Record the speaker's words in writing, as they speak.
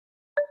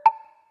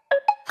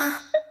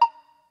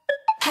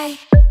Hey,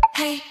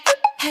 hey,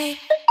 hey,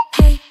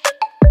 hey.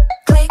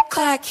 Click,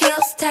 clack,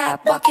 heels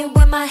tap, walking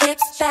with my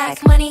hips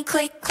back. Money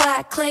click,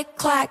 clack, click,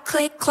 clack,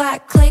 click,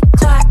 clack, click,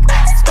 clack.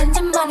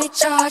 Spending money,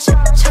 charge,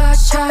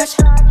 charge, charge.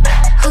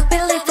 Hope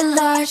you living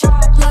large,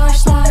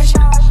 large, large.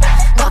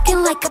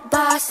 Walking like a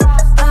boss,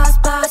 boss,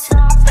 boss.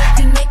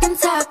 We make them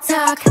talk,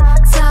 talk,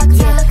 talk,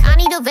 talk. I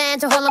need a van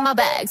to hold on my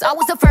bags.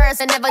 Always the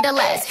first and never the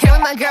last. Here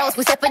with my girls,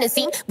 we step in the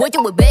scene. Boy,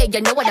 do it big,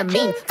 you know what I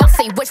mean. I'll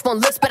say which one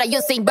looks better,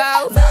 you say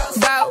both,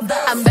 both.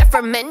 I'm back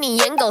from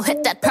any angle,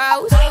 hit that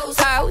pose,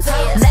 pose.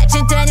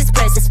 Legend and his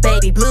presence,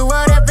 baby. Blew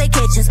out of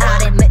vacations.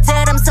 I'll admit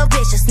that I'm so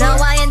vicious. No,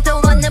 I ain't the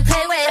one to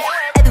play with.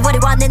 Everybody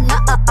wanting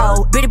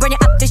oh, really burn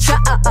it up to show.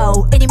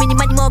 Any, mini,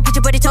 money, more, get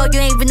your body told you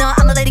ain't even know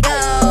I'ma let it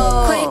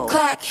go. Click,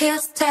 clack,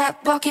 heels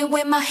tap, walking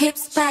with my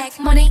hips back.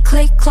 Money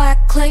click,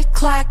 clack, click,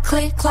 clack,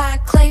 click,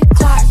 clack, click,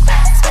 clack.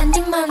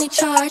 Spending money,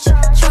 charge,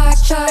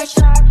 charge, charge.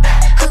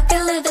 Hope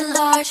you living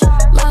large,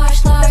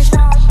 large, large.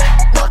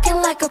 Walking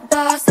like a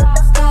boss,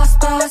 boss,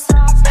 boss.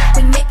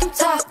 We make them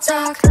talk,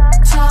 talk,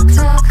 talk,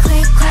 talk.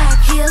 Click,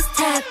 clack, heels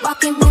tap,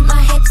 walking with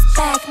my hips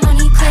back.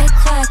 Money click,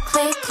 clack,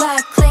 click,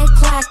 clack, click,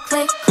 clack,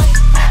 click, click.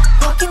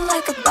 Walking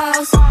like a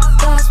boss,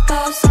 boss,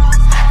 boss.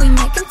 We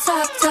make them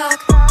talk, talk,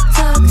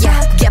 talk,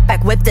 Yeah, talk. get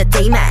back with the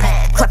day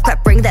man. Clap,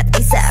 clap, bring that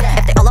ASAP.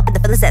 If they all up in the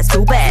feelings, that's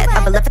too bad.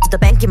 I've been left it to the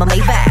bank in my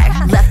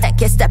Maybach. Left that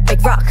kiss, that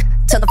big rock.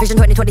 Tunnel vision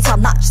 2020 top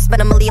notch.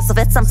 Spend a million of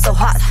it, I'm so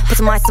hot. Put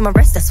some ice on my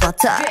wrist, that's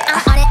what's up.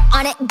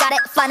 On it, got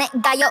it, fun it,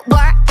 got your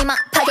word in my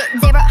pocket.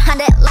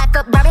 0-100 like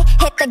a Barbie,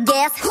 hit the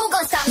gas. Who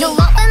gon' stop me? You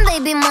love when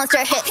baby monster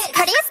hits.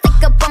 Cardiac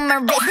stick up on my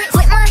wrist.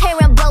 With my hair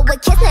and blow a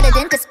kiss, not a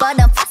dentist, but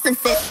I'm fast and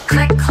sis.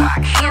 Click,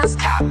 clack, hands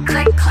tap,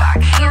 click,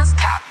 clack, hands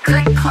tap,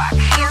 click, clack,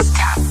 hands